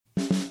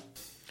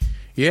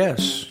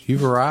Yes,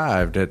 you've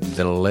arrived at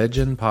the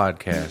Legend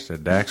Podcast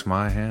at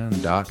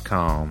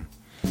DaxMyhan.com.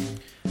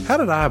 How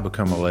did I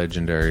become a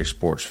legendary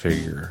sports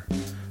figure?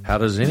 How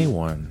does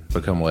anyone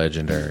become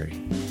legendary?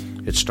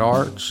 It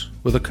starts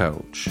with a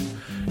coach.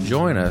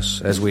 Join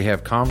us as we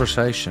have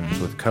conversations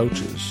with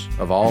coaches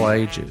of all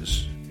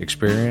ages,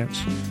 experience,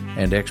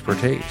 and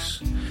expertise,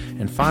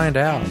 and find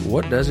out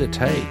what does it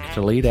take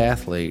to lead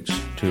athletes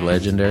to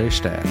legendary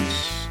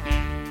status.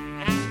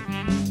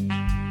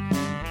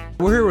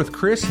 We're here with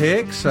Chris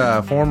Hicks,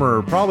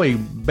 former, probably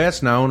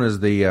best known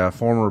as the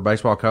former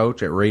baseball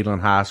coach at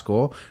Reedland High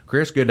School.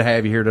 Chris, good to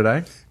have you here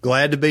today.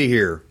 Glad to be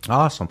here.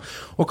 Awesome.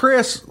 Well,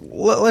 Chris,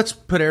 let's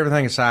put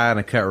everything aside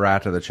and cut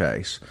right to the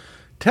chase.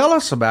 Tell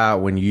us about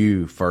when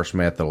you first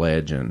met the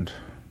legend.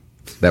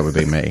 That would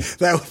be me.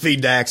 That would be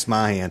Dax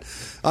Myhan.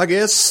 I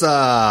guess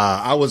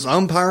I was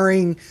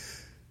umpiring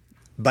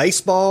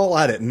baseball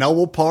out at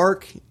Noble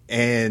Park,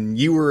 and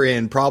you were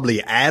in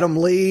probably Adam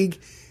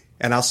League.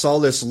 And I saw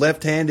this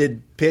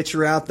left-handed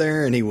pitcher out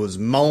there, and he was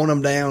mowing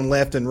them down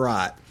left and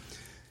right.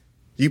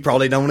 You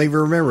probably don't even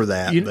remember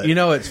that. You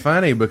know, it's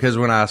funny because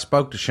when I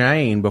spoke to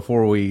Shane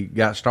before we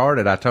got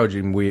started, I told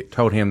him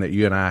that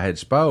you and I had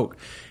spoke.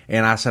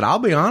 And I said, I'll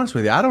be honest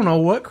with you, I don't know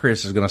what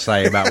Chris is going to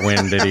say about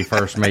when did he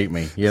first meet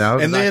me, you know,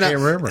 and then I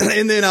can't remember.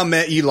 And then I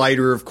met you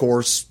later, of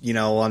course, you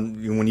know,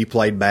 when you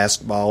played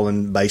basketball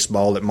and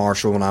baseball at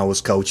Marshall when I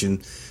was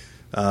coaching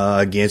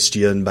against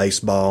you in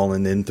baseball,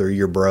 and then through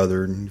your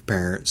brother and your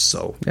parents.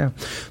 So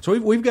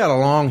we've got a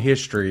long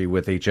history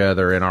with each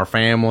other and our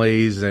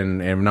families and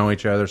know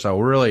each other. So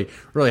we're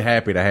really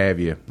happy to have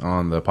you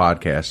on the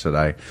podcast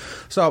today.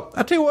 So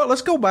I tell you what,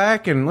 let's go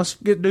back and let's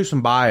do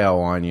some bio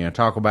on you and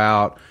talk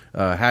about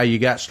how you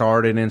got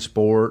started in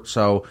sports.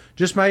 So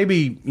just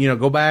maybe,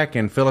 go back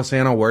and fill us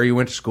in on where you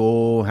went to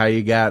school, how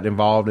you got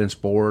involved in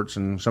sports,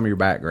 and some of your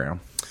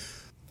background.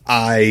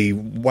 I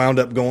wound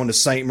up going to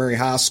St. Mary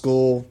High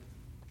School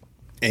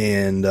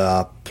and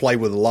played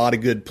with a lot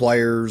of good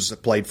players. I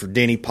played for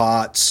Denny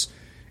Potts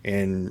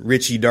and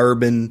Richie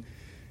Durbin.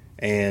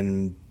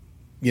 And,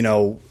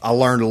 I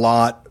learned a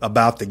lot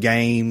about the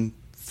game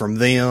from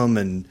them.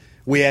 And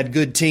we had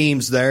good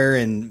teams there.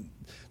 And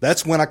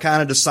that's when I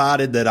kind of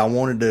decided that I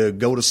wanted to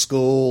go to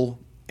school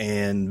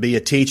and be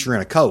a teacher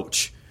and a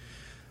coach.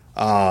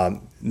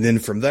 Then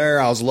from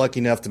there, I was lucky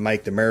enough to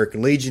make the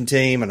American Legion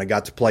team, and I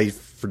got to play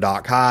for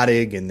Doc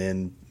Heidig, and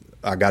then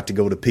I got to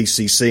go to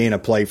PCC, and I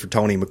played for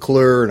Tony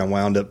McClure, and I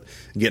wound up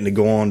getting to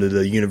go on to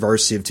the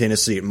University of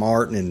Tennessee at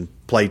Martin and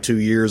play 2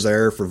 years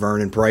there for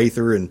Vernon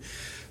Prather. And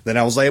then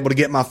I was able to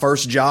get my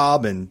first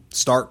job and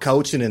start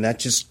coaching, and that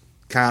just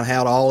kind of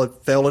how it all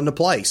fell into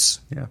place.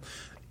 Yeah.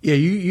 Yeah,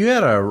 you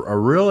had a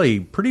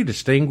really pretty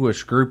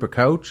distinguished group of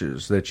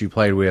coaches that you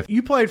played with.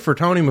 You played for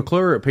Tony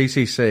McClure at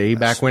PCC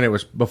back when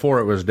before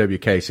it was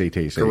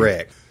WKCTC.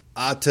 Correct.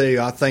 I tell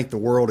you, I think the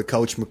world of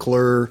Coach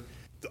McClure.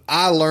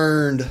 I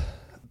learned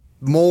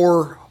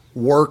more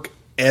work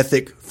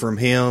ethic from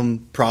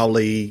him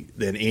probably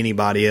than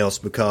anybody else,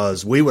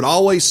 because we would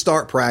always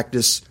start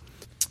practice,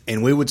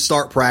 and we would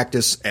start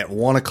practice at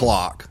 1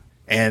 o'clock.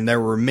 And there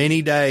were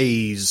many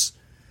days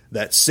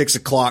that 6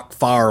 o'clock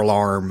fire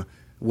alarm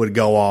would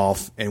go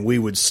off, and we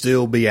would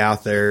still be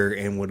out there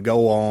and would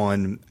go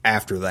on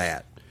after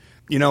that.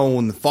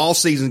 When the fall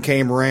season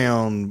came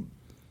around,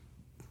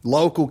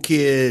 local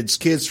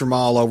kids from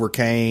all over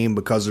came,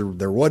 because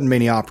there wasn't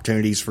many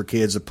opportunities for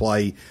kids to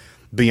play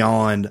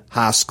beyond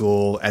high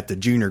school at the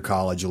junior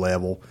college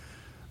level.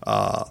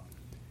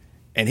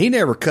 And he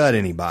never cut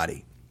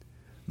anybody.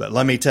 But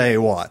let me tell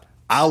you what,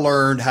 I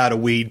learned how to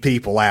weed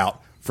people out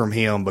from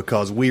him,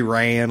 because we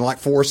ran like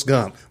Forrest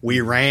Gump.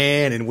 We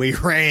ran and we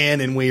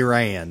ran and we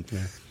ran. Yeah.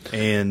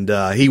 And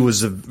he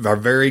was a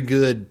very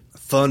good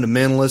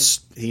fundamentalist.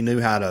 He knew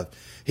how to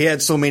 – he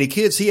had so many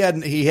kids. He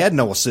had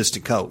no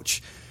assistant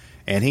coach.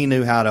 And he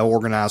knew how to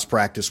organize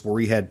practice where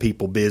he had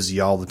people busy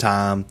all the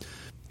time.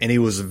 And he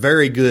was a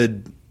very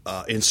good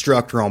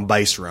instructor on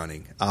base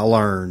running. I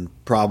learned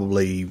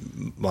probably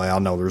 – well, I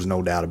know there's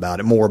no doubt about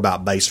it – more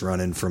about base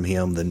running from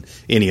him than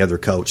any other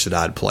coach that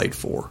I'd played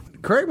for.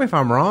 Correct me if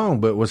I'm wrong,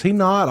 but was he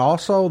not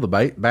also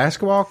the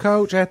basketball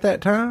coach at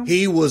that time?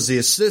 He was the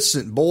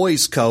assistant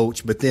boys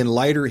coach, but then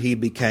later he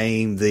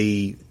became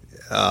the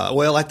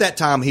at that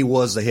time he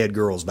was the head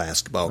girls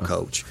basketball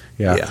coach.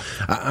 Yeah.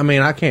 I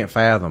mean, I can't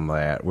fathom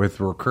that with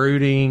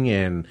recruiting,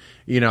 and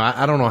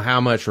I don't know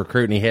how much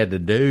recruiting he had to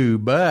do,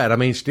 but I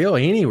mean, still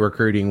any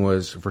recruiting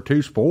was for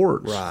two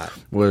sports, right?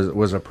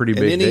 Was a pretty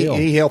big deal.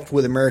 He helped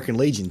with American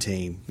Legion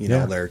team,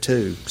 there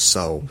too.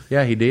 So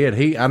yeah, he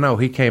did. I know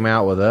he came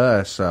out with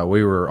us.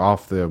 We were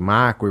off the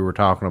mic. We were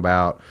talking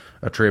about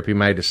a trip he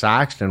made to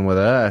Sykeston with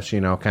us.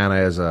 Kind of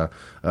as a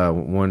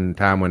one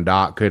time when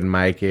Doc couldn't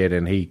make it,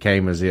 and he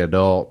came as the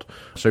adult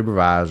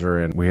supervisor,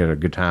 and we had a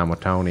good time with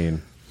Tony.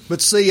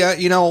 But see,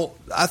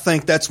 I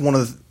think that's one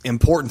of the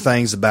important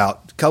things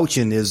about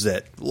coaching is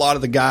that a lot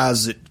of the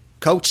guys that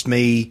coached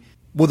me,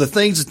 well, the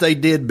things that they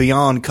did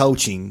beyond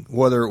coaching,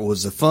 whether it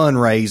was the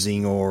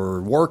fundraising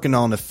or working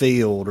on the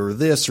field or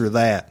this or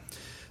that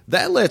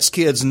lets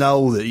kids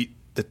know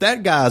that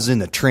that guy's in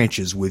the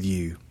trenches with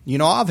you. You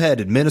know, I've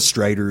had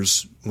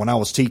administrators when I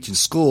was teaching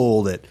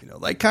school that, you know,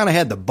 they kind of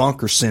had the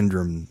bunker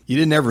syndrome. You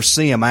didn't ever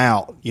see them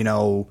out. You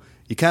know,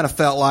 you kind of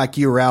felt like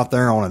you were out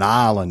there on an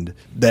island,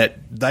 that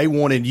they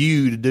wanted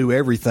you to do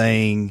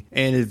everything.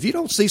 And if you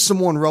don't see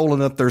someone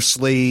rolling up their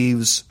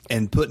sleeves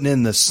and putting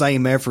in the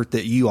same effort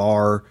that you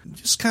are, it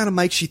just kind of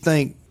makes you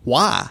think,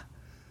 why?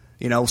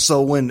 You know,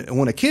 so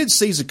when a kid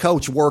sees a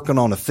coach working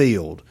on the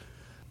field,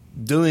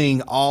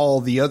 doing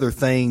all the other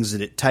things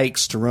that it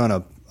takes to run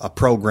a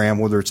program,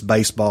 whether it's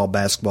baseball,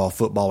 basketball,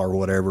 football, or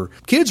whatever,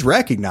 kids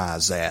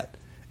recognize that.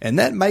 And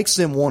that makes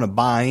them want to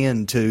buy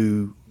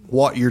into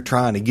what you're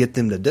trying to get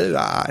them to do.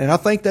 And I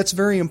think that's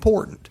very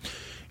important.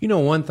 You know,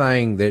 one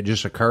thing that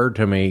just occurred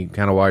to me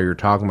kind of while you're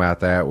talking about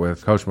that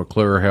with Coach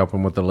McClure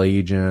helping with the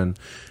Legion,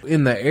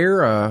 in the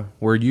era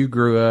where you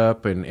grew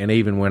up and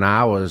even when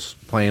I was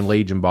playing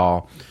Legion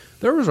ball,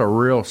 there was a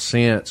real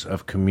sense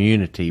of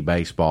community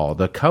baseball.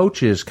 The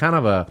coaches kind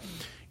of a,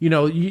 you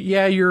know,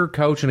 yeah, you're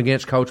coaching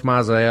against Coach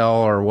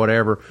Mizell or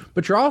whatever,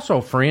 but you're also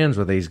friends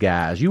with these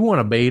guys. You want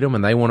to beat them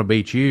and they want to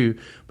beat you.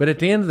 But at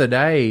the end of the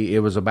day, it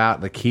was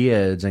about the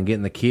kids and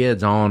getting the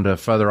kids on to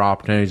further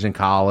opportunities in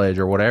college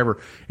or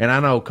whatever. And I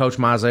know Coach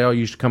Mizell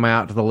used to come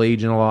out to the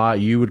Legion a lot.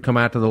 You would come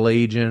out to the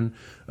Legion.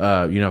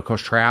 You know,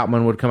 Coach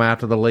Troutman would come out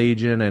to the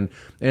Legion,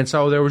 and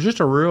so there was just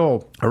a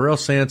real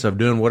sense of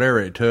doing whatever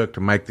it took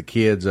to make the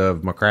kids of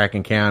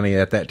McCracken County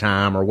at that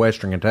time or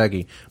Western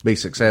Kentucky be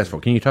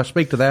successful. Can you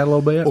speak to that a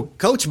little bit? Well,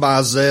 Coach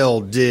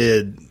Mizell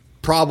did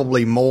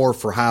probably more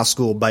for high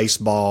school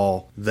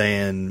baseball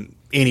than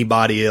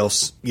anybody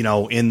else, you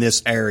know, in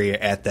this area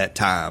at that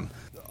time.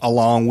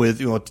 Along with,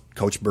 you know,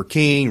 Coach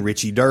Burkeen,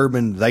 Richie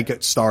Durbin, they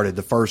started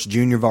the first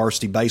junior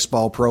varsity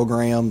baseball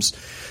programs.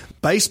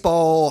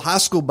 Baseball, high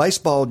school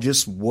baseball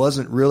just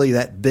wasn't really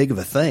that big of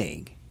a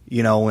thing,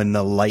 you know, in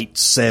the late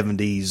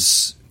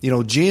 70s. You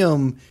know,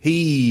 Jim,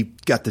 he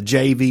got the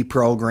JV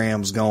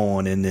programs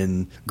going and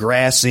then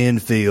grass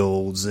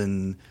infields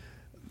and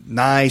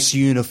nice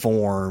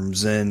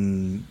uniforms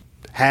and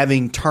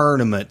having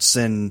tournaments,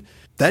 and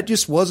that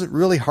just wasn't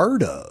really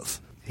heard of.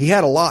 He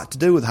had a lot to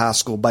do with high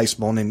school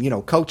baseball. And then, you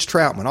know, Coach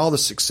Troutman, all the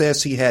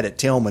success he had at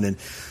Tillman.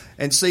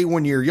 And see,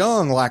 when you're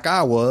young like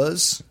I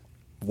was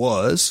and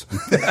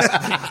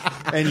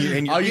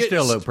you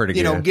still look pretty good.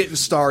 You know, getting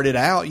started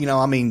out, you know,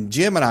 I mean,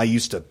 Jim and I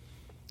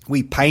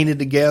we painted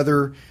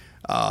together.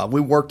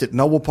 We worked at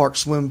Noble Park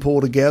Swimming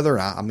Pool together.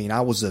 I mean,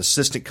 I was an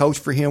assistant coach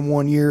for him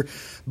one year.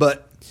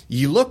 But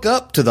you look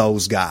up to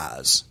those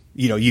guys.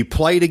 You know, you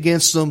played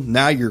against them.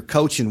 Now you're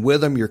coaching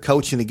with them. You're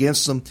coaching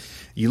against them.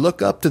 You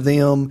look up to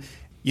them.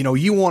 You know,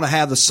 you want to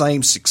have the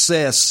same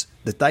success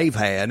that they've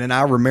had. And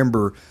I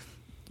remember,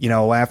 you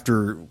know,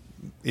 after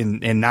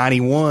in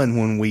 91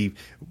 when we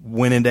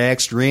went into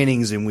extra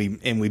innings and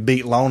we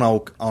beat Lone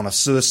Oak on a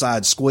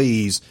suicide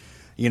squeeze,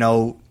 you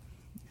know,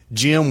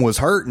 Jim was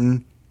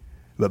hurting,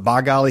 but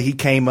by golly, he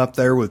came up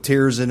there with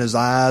tears in his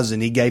eyes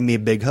and he gave me a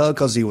big hug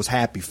because he was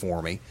happy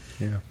for me.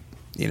 Yeah.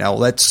 You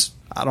know,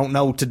 I don't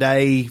know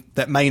today,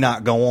 that may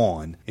not go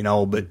on, you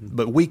know,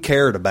 but we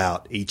cared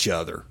about each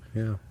other.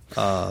 Yeah.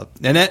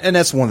 And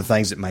that's one of the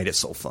things that made it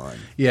so fun.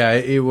 Yeah,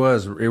 it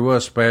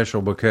was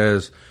special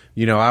because,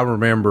 you know, I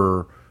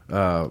remember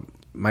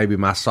maybe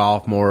my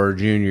sophomore or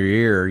junior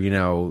year, you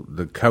know,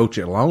 the coach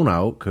at Lone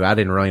Oak, who I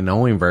didn't really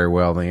know him very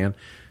well then,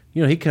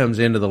 you know, he comes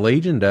into the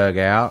Legion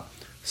dugout,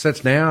 sits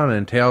down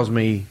and tells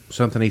me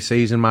something he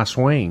sees in my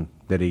swing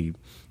that you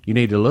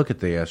need to look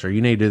at this or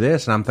you need to do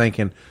this. And I'm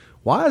thinking,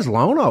 why is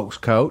Lone Oak's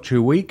coach,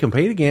 who we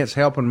compete against,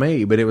 helping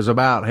me? But it was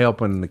about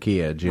helping the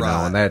kids, you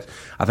know, and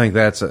I think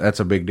that's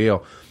a big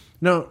deal.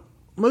 Now,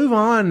 move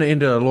on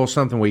into a little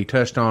something we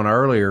touched on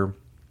earlier.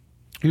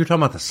 You were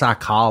talking about the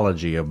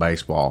psychology of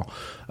baseball.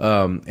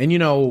 And, you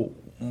know,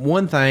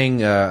 one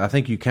thing I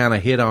think you kind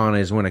of hit on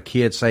is when a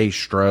kid, say, he's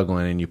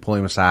struggling and you pull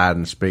him aside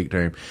and speak to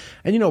him.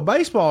 And, you know,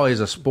 baseball is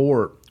a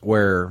sport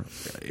where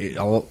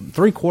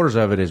 3/4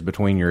 of it is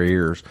between your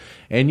ears.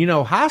 And, you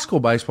know, high school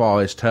baseball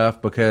is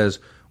tough because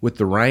with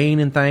the rain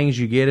and things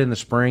you get in the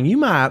spring, you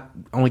might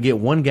only get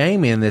one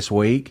game in this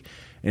week.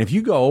 And if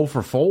you go 0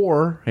 for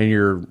 4 and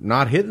you're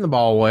not hitting the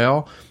ball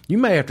well, you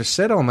may have to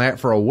sit on that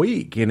for a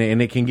week, and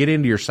it can get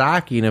into your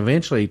psyche and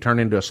eventually turn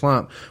into a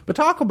slump. But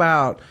talk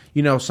about,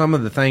 you know, some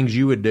of the things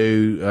you would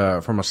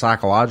do from a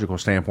psychological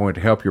standpoint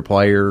to help your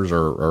players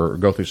or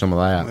go through some of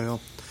that.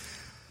 Well,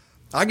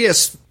 I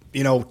guess,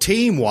 you know,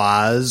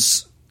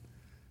 team-wise,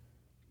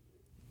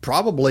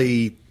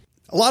 probably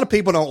a lot of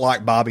people don't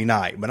like Bobby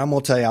Knight, but I'm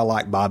going to tell you I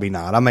like Bobby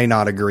Knight. I may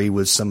not agree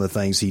with some of the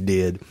things he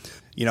did.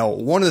 You know,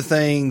 one of the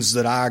things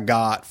that I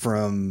got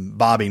from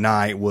Bobby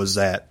Knight was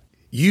that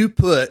you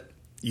put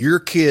your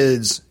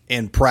kids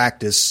in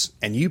practice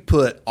and you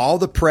put all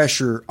the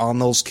pressure on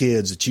those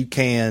kids that you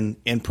can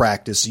in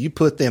practice. You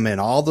put them in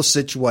all the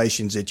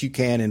situations that you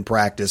can in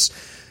practice,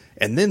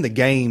 and then the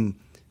game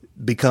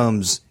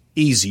becomes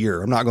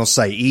easier. I'm not going to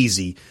say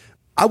easy.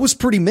 I was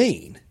pretty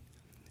mean.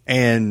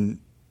 And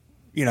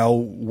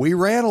we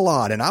ran a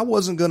lot, and I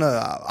was going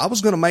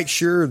to make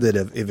sure that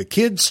if a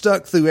kid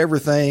stuck through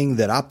everything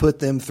that I put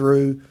them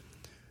through,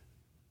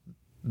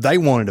 they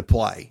wanted to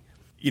play.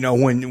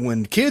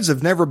 When kids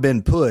have never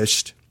been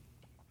pushed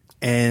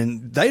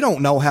and they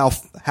don't know how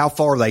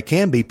far they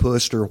can be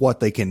pushed or what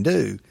they can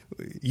do.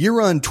 You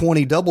run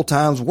 20 double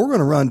times, we're going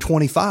to run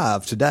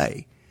 25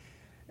 today.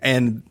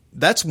 And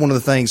that's one of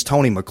the things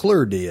Tony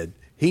McClure did.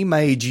 He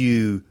made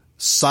you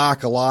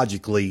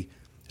psychologically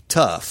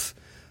tough.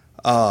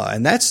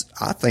 And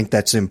I think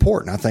that's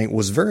important. I think it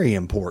was very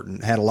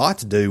important. It had a lot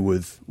to do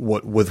with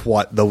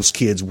what those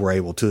kids were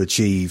able to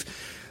achieve.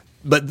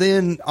 But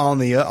then on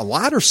the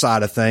lighter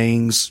side of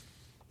things,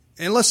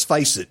 and let's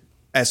face it,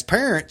 as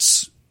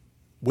parents,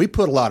 we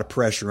put a lot of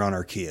pressure on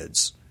our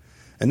kids.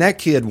 And that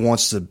kid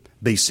wants to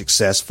be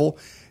successful.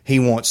 He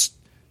wants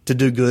to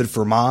do good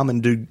for mom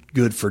and do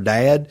good for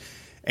dad.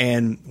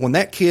 And when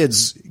that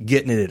kid's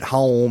getting it at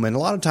home, and a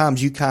lot of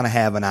times you kind of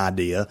have an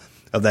idea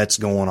of that's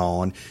going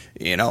on,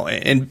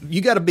 and you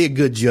got to be a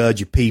good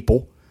judge of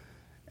people.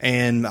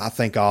 And I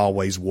think I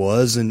always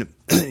was. And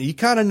you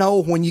kind of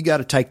know when you got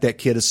to take that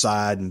kid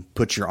aside and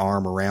put your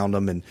arm around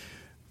them and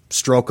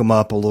stroke them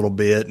up a little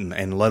bit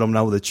and let them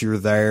know that you're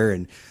there.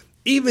 And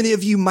even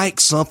if you make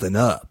something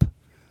up,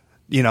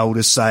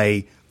 to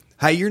say,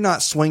 hey, you're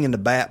not swinging the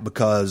bat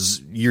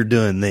because you're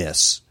doing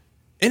this.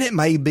 And it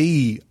may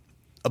be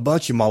a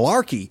bunch of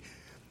malarkey,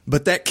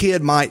 but that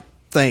kid might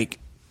think,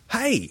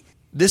 hey,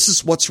 this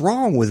is what's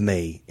wrong with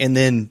me. And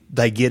then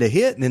they get a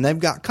hit and then they've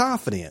got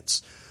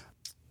confidence.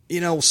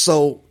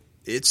 So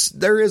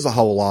there is a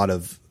whole lot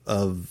of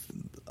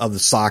the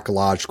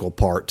psychological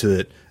part to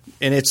it.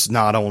 And it's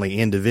not only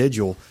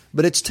individual,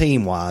 but it's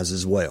team wise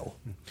as well.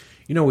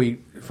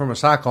 From a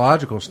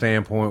psychological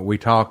standpoint, we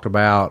talked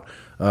about,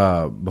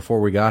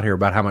 before we got here,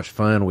 about how much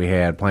fun we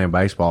had playing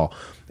baseball.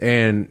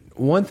 And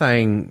one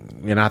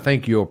thing, and I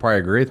think you'll probably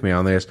agree with me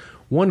on this,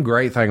 one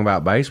great thing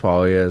about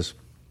baseball is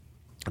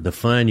the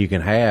fun you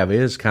can have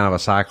is kind of a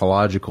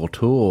psychological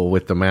tool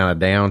with the amount of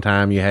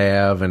downtime you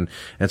have. And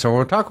so we're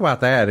going to talk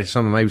about that. It's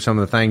maybe some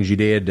of the things you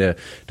did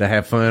to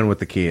have fun with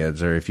the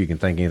kids, or if you can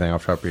think anything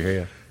off the top of your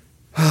head.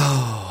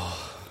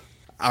 Oh,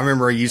 I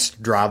remember I used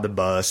to drive the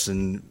bus,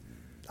 and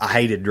I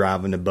hated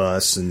driving the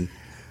bus, and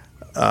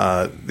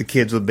the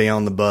kids would be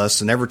on the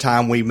bus, and every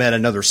time we met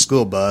another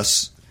school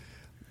bus,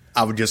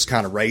 I would just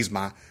kind of raise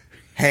my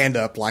hand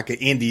up like an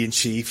Indian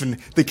chief, and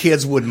the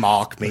kids would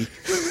mock me.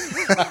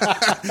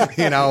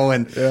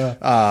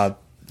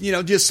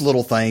 Just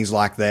little things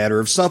like that. Or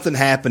if something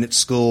happened at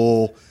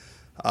school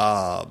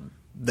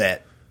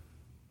that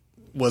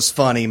was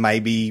funny,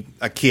 maybe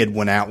a kid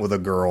went out with a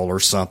girl or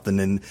something,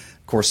 and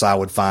of course I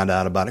would find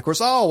out about it. Of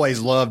course, I always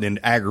loved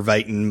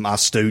aggravating my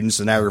students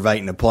and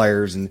aggravating the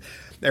players, and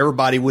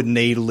everybody would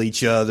needle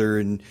each other,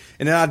 and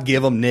then I'd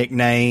give them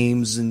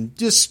nicknames, and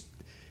that's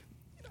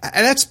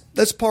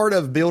part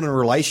of building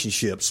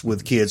relationships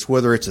with kids,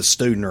 whether it's a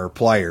student or a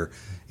player.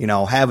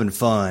 Having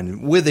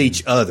fun with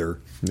each other.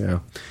 Yeah.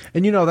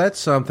 And, that's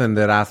something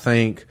that I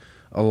think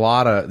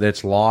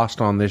that's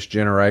lost on this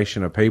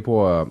generation of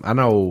people. I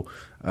know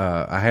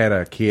I had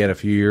a kid a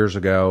few years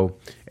ago,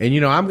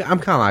 and, I'm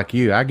kind of like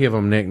you. I give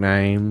them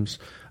nicknames.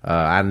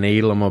 I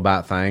needle them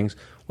about things.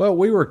 Well,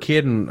 we were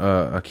kidding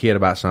a kid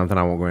about something.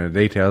 I won't go into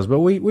details,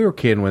 but we were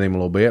kidding with him a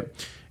little bit.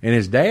 And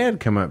his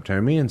dad come up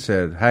to me and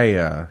said, hey,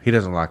 he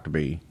doesn't like to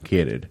be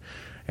kidded.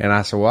 And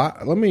I said, well,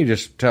 let me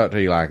just tell it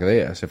to you like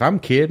this. If I'm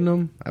kidding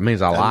them, that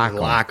means I like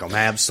them. Like them,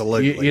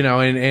 absolutely.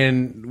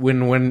 And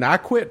when I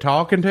quit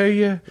talking to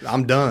you,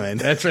 I'm done.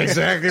 That's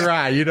exactly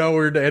right.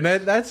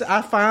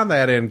 I find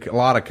that in a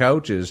lot of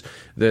coaches.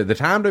 The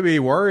time to be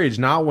worried is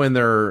not when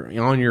they're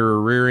on your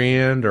rear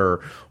end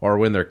or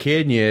when they're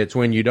kidding you. It's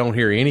when you don't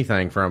hear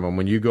anything from them.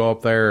 When you go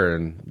up there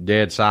and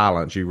dead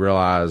silence, you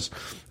realize,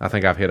 I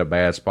think I've hit a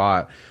bad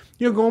spot.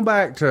 Going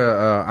back to,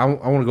 I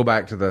want to go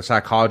back to the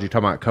psychology,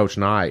 talking about Coach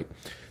Knight.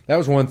 That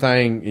was one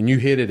thing, and you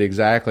hit it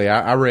exactly.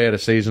 I read A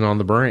Season on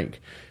the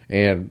Brink,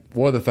 and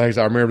one of the things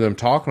I remember them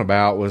talking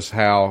about was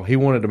how he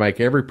wanted to make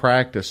every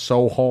practice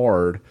so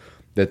hard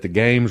that the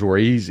games were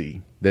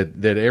easy,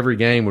 that every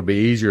game would be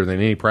easier than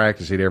any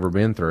practice he'd ever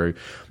been through.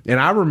 And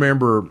I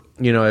remember,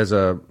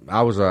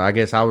 I was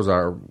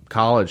a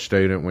college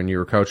student when you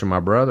were coaching my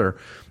brother.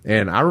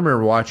 And I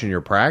remember watching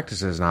your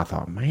practices, and I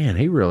thought, man,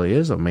 he really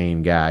is a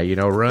mean guy,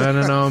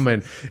 running them.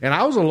 And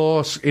I was a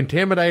little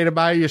intimidated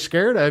by you,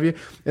 scared of you.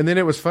 And then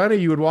it was funny.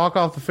 You would walk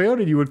off the field,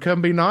 and you would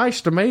come be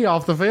nice to me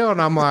off the field.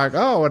 And I'm like,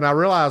 oh, and I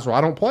realized, well, I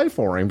don't play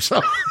for him.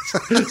 So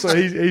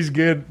he's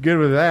good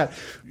with that.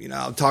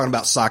 I'm talking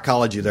about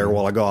psychology there a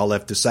while ago. I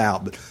left this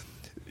out. But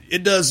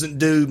it doesn't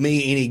do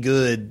me any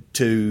good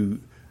to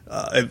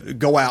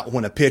go out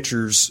when a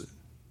pitcher's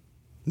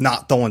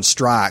not throwing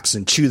strikes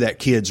and chew that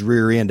kid's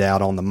rear end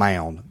out on the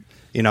mound.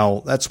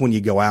 That's when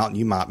you go out and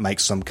you might make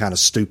some kind of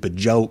stupid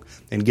joke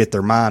and get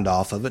their mind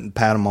off of it and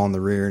pat them on the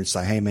rear and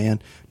say, hey,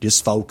 man,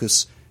 just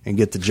focus and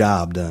get the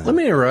job done. Let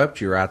me interrupt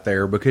you right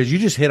there, because you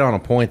just hit on a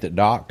point that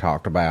Doc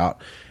talked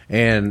about.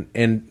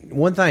 And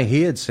one thing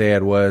he had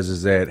said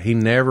is that he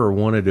never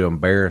wanted to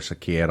embarrass a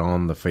kid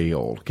on the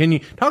field. Can you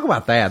talk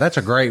about that? That's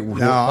a great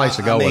place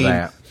to go with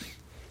that.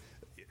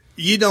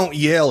 You don't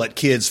yell at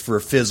kids for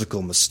a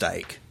physical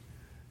mistake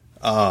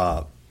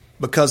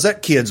because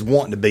that kid's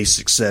wanting to be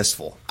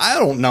successful. I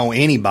don't know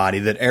anybody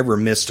that ever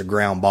missed a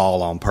ground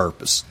ball on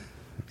purpose.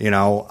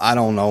 I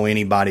don't know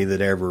anybody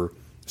that ever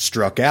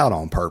struck out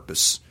on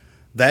purpose.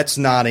 That's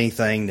not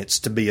anything that's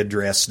to be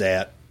addressed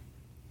at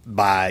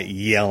by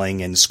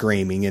yelling and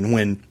screaming. And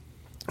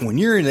when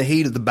you're in the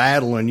heat of the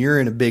battle and you're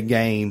in a big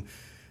game,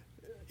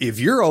 if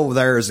you're over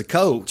there as a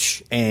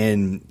coach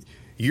and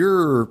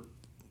you're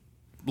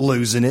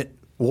losing it,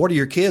 what are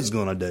your kids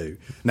going to do?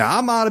 Now,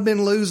 I might have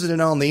been losing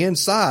it on the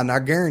inside, and I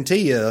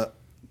guarantee you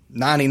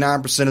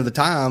 99% of the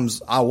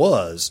times I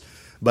was.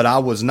 But I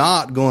was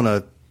not going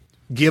to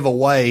give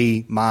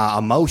away my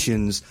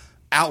emotions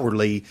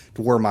outwardly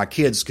to where my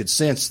kids could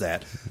sense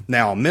that.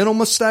 Now, a mental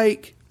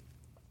mistake,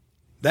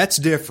 that's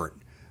different.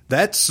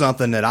 That's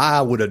something that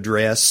I would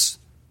address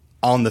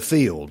on the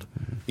field.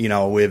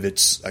 If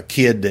it's a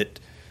kid that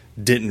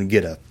didn't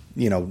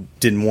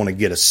want to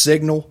get a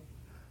signal,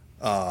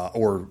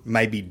 or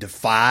maybe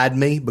defied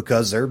me,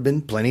 because there have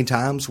been plenty of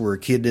times where a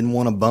kid didn't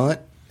want to bunt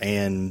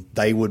and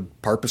they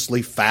would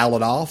purposely foul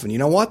it off. And you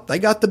know what? They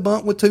got the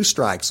bunt with 2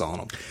 strikes on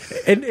them.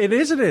 And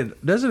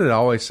doesn't it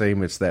always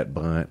seem it's that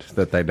bunt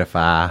that they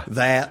defy?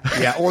 That,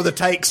 yeah, or the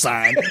take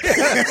sign.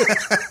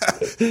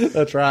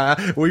 That's right.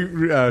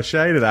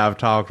 Shane and I have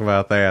talked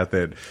about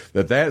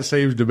that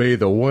seems to be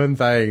the one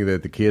thing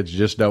that the kids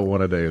just don't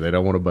want to do. They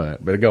don't want to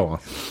bunt. But go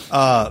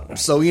on.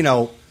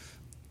 So,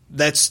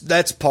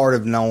 that's part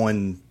of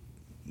knowing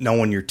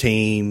your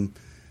team.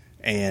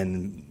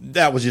 And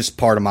that was just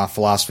part of my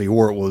philosophy,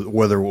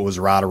 whether it was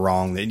right or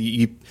wrong. That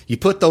you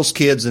put those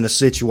kids into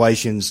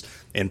situations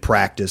in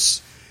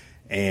practice,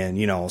 and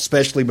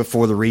especially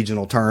before the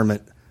regional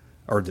tournament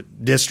or the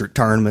district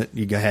tournament,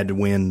 you had to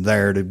win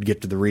there to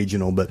get to the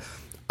regional. But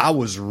I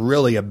was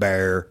really a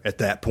bear at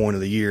that point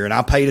of the year, and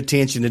I paid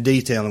attention to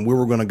detail, and we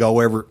were going to go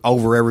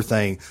over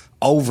everything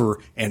over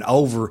and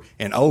over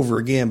and over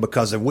again,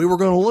 because if we were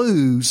going to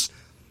lose,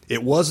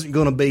 it wasn't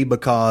going to be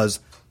because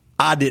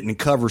I didn't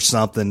cover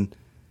something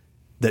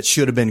that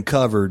should have been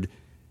covered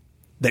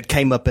that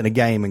came up in a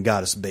game and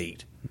got us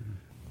beat.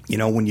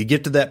 When you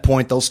get to that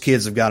point, those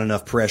kids have got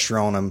enough pressure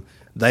on them.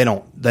 They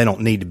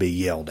don't need to be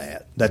yelled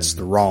at. That's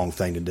the wrong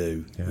thing to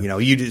do. Yeah.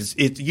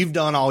 You've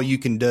done all you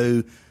can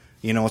do.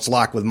 It's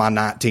like with my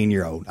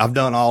 19-year-old. I've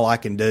done all I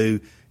can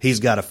do. He's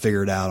got to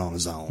figure it out on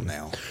his own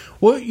now.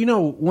 Well,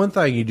 one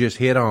thing you just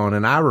hit on,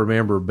 and I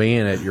remember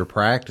being at your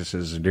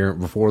practices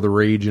before the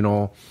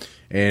regional,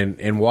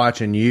 and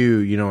watching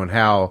you, and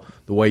how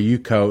the way you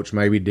coach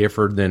maybe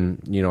differed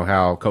than,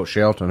 how Coach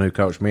Shelton, who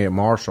coached me at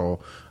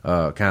Marshall,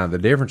 kind of the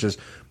differences.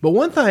 But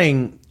one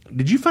thing,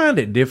 did you find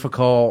it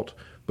difficult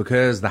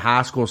because the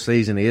high school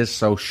season is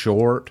so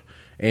short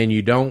and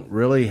you don't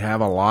really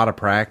have a lot of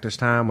practice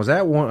time? Was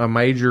that a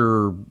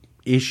major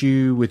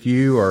issue with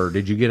you, or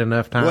did you get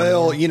enough time?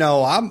 Well,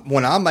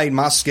 when I made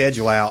my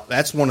schedule out,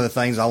 that's one of the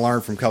things I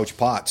learned from Coach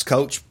Potts.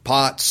 Coach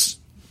Potts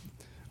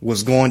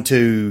was going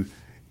to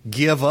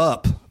give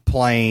up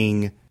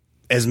playing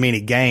as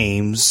many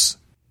games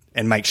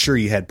and make sure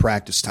you had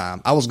practice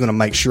time. I was going to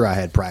make sure I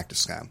had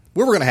practice time.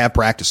 We were going to have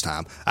practice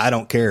time. I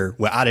don't care.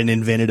 Well, I didn't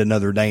invent it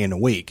another day in the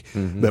week,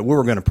 but we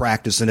were going to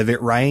practice. And if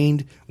it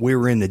rained, we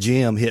were in the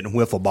gym hitting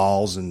wiffle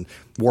balls and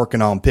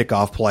working on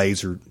pickoff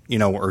plays, or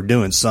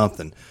doing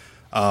something,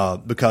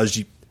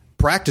 because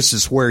practice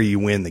is where you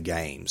win the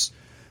games.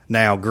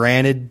 Now,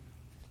 granted,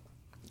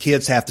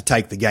 kids have to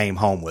take the game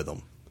home with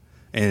them.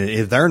 And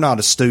if they're not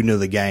a student of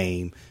the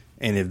game,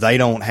 and if they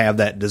don't have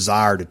that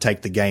desire to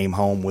take the game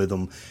home with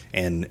them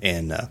and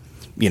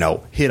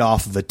hit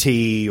off of a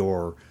tee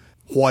or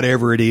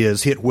whatever it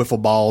is, hit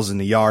wiffle balls in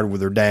the yard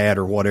with their dad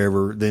or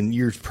whatever, then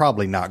you're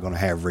probably not going to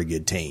have a very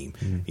good team.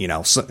 And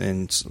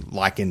it's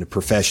like in the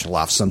professional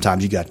life,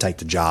 sometimes you got to take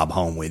the job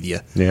home with you.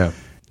 Yeah.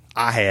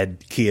 I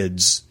had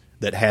kids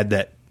that had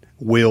that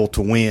will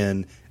to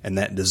win and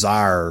that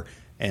desire,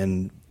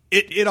 and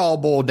it all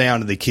boiled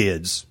down to the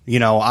kids.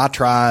 I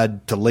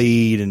tried to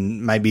lead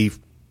and maybe,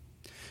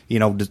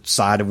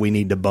 decide if we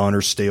need to bunt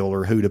or steal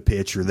or who to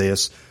pitch or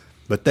this.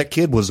 But that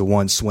kid was the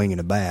one swinging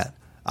a bat.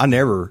 I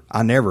never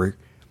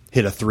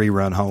hit a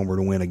 3-run homer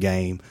to win a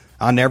game.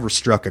 I never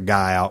struck a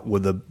guy out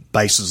with the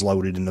bases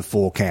loaded in the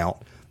full count.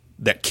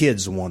 That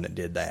kid's the one that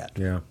did that.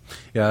 Yeah.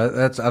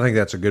 I think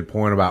that's a good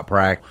point about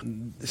practice.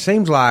 It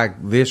seems like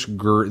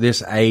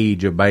this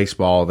age of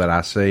baseball that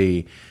I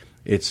see,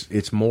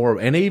 it's more,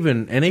 and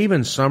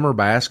even summer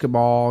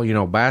basketball.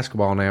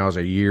 Basketball now is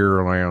a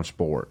year-round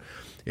sport.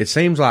 It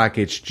seems like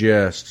it's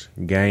just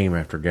game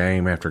after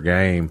game after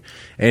game,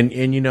 and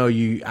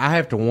I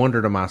have to wonder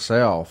to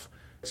myself,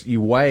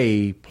 you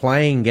weigh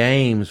playing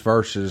games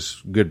versus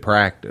good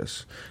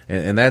practice,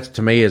 and that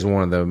to me is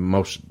one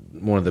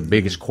of the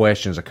biggest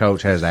questions a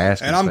coach has to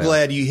ask. And I'm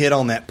glad you hit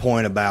on that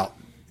point about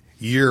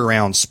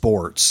year-round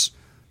sports.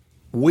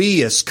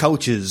 We as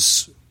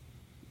coaches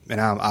and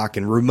I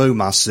can remove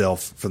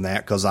myself from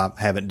that because I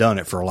haven't done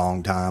it for a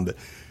long time, but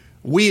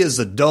we as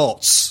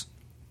adults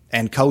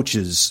and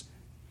coaches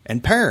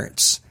and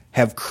parents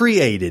have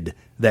created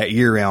that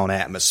year-round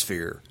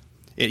atmosphere.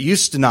 It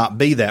used to not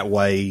be that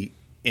way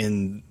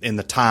in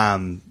the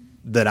time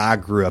that I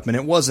grew up, and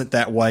it wasn't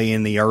that way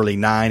in the early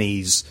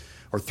 90s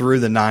or through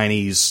the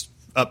 90s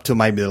up to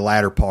maybe the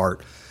latter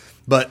part.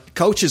 But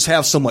coaches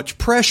have so much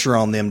pressure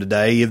on them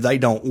today. If they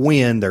don't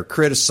win, they're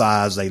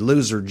criticized, they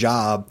lose their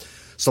job.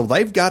 So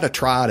they've got to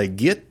try to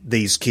get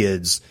these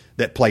kids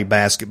that play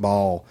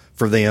basketball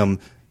for them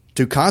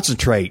to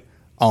concentrate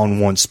on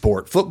one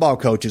sport. Football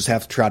coaches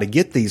have to try to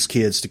get these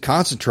kids to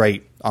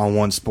concentrate on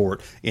one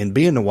sport and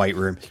be in the weight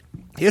room.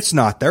 It's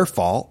not their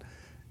fault.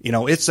 You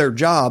know, it's their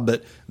job.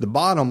 But the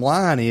bottom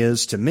line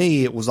is, to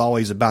me, it was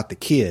always about the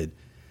kid.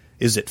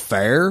 Is it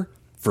fair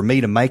for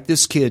me to make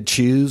this kid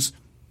choose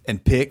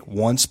and pick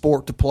one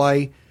sport to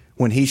play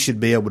when he should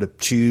be able to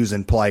choose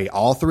and play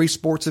all three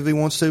sports if he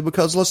wants to?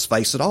 Because let's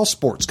face it, all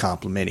sports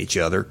complement each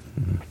other.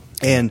 Mm-hmm.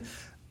 And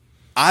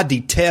I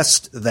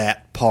detest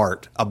that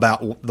part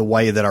about the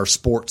way that our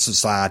sports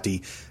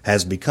society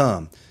has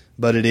become.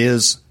 But it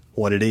is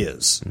what it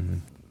is. Mm-hmm.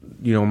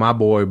 You know, my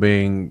boy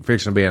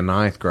fixing to be a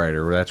ninth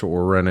grader, that's what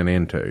we're running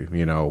into.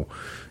 You know,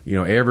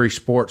 every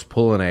sport's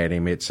pulling at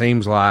him. It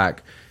seems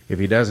like if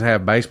he doesn't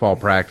have baseball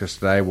practice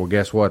today, well,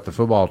 guess what? The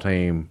football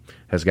team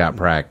has got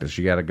practice.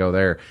 You got to go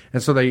there,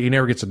 and so he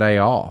never gets a day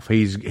off.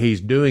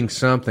 He's doing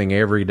something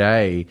every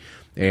day,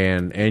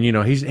 and you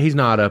know he's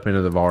not up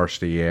into the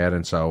varsity yet,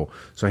 and so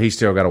he's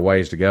still got a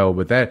ways to go.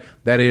 But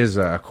that is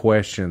a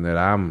question that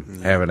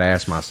I'm having to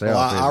ask myself.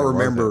 Well, I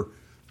remember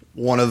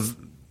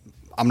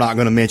I'm not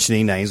going to mention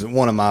any names, but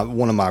one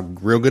of my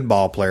real good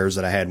ball players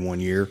that I had one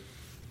year,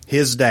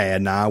 his dad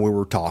and I, we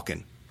were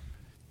talking.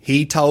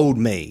 He told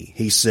me,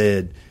 he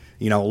said,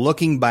 you know,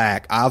 looking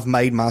back, I've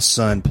made my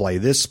son play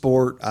this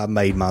sport. I've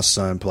made my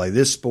son play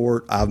this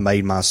sport. I've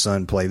made my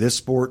son play this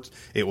sport.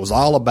 It was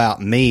all about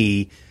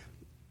me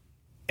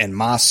and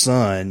my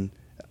son,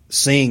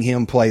 seeing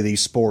him play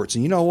these sports.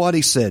 And you know what?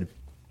 He said,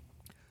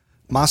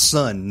 my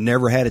son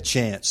never had a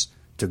chance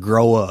to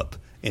grow up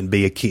and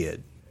be a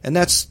kid. And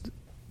that's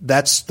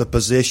the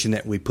position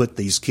that we put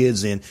these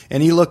kids in.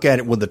 And you look at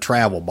it with the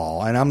travel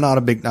ball, and I'm not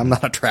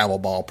a travel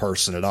ball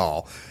person at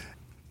all.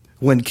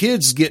 When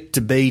kids get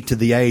to be to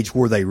the age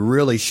where they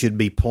really should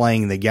be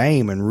playing the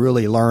game and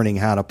really learning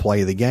how to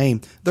play the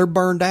game, they're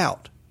burned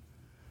out,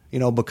 you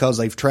know, because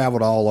they've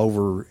traveled all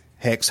over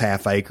Hex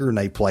Half Acre and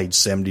they played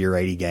 70 or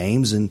 80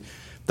 games and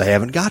they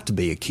haven't got to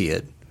be a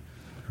kid,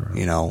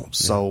 you know.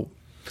 So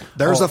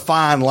there's a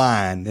fine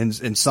line,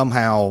 and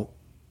somehow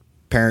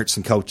parents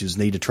and coaches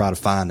need to try to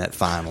find that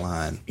fine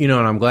line. You know,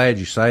 and I'm glad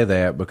you say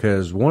that,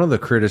 because one of the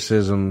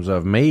criticisms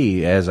of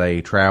me as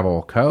a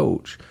travel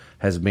coach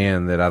has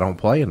been that I don't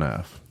play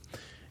enough.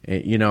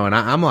 You know, and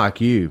I'm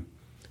like you.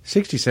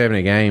 60,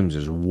 70 games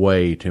is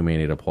way too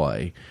many to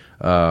play.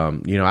 You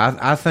know,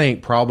 I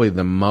think probably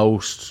the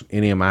most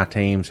any of my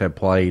teams have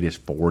played is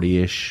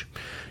 40-ish.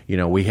 You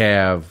know,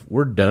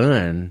 we're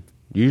done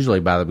usually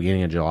by the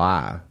beginning of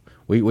July.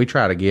 We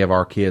try to give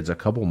our kids a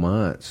couple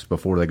months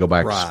before they go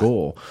back to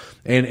school.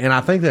 And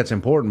I think that's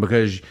important,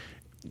 because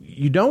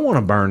you don't want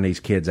to burn these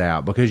kids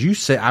out, because you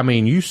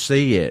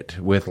see it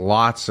with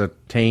lots of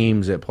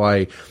teams that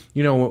play.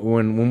 You know,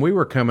 when we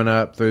were coming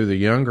up through the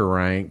younger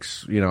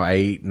ranks, you know,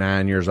 8,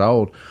 9 years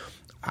old,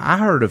 I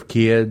heard of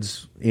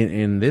kids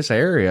in this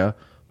area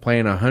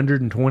playing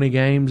 120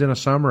 games in a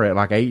summer at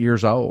like 8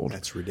 years old.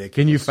 That's ridiculous.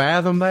 Can you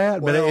fathom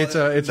that? Well, but it's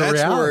a reality.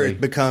 That's where it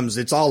becomes,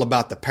 it's all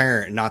about the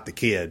parent, not the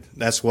kid.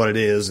 That's what it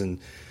is. And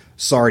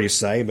sorry to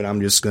say, but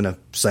I'm just going to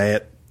say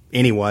it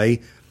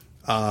anyway.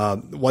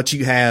 What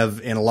you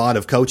have in a lot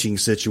of coaching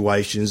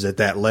situations at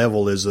that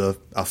level is a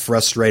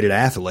frustrated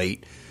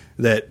athlete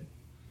that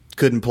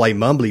couldn't play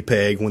mumbly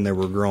peg when they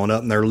were growing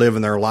up, and they're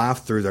living their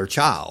life through their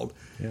child.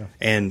 Yeah.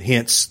 And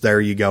hence,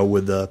 there you go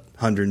with the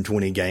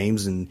 120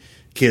 games, and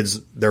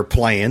kids, they're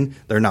playing,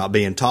 they're not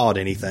being taught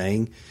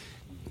anything.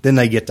 Then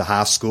they get to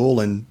high school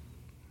and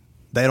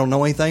they don't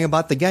know anything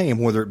about the game,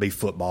 whether it be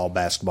football,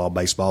 basketball,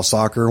 baseball,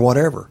 soccer, or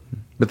whatever.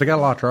 But they got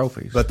a lot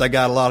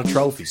of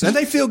trophies. And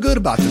they feel good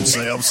about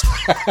themselves.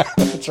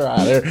 That's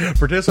right.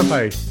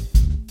 Participate.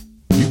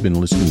 You've been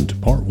listening to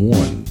part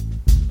 1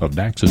 of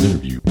Dax's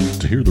interview.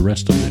 To hear the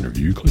rest of the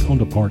interview, click on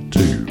to part 2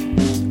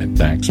 at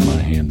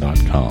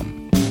daxmyhand.com.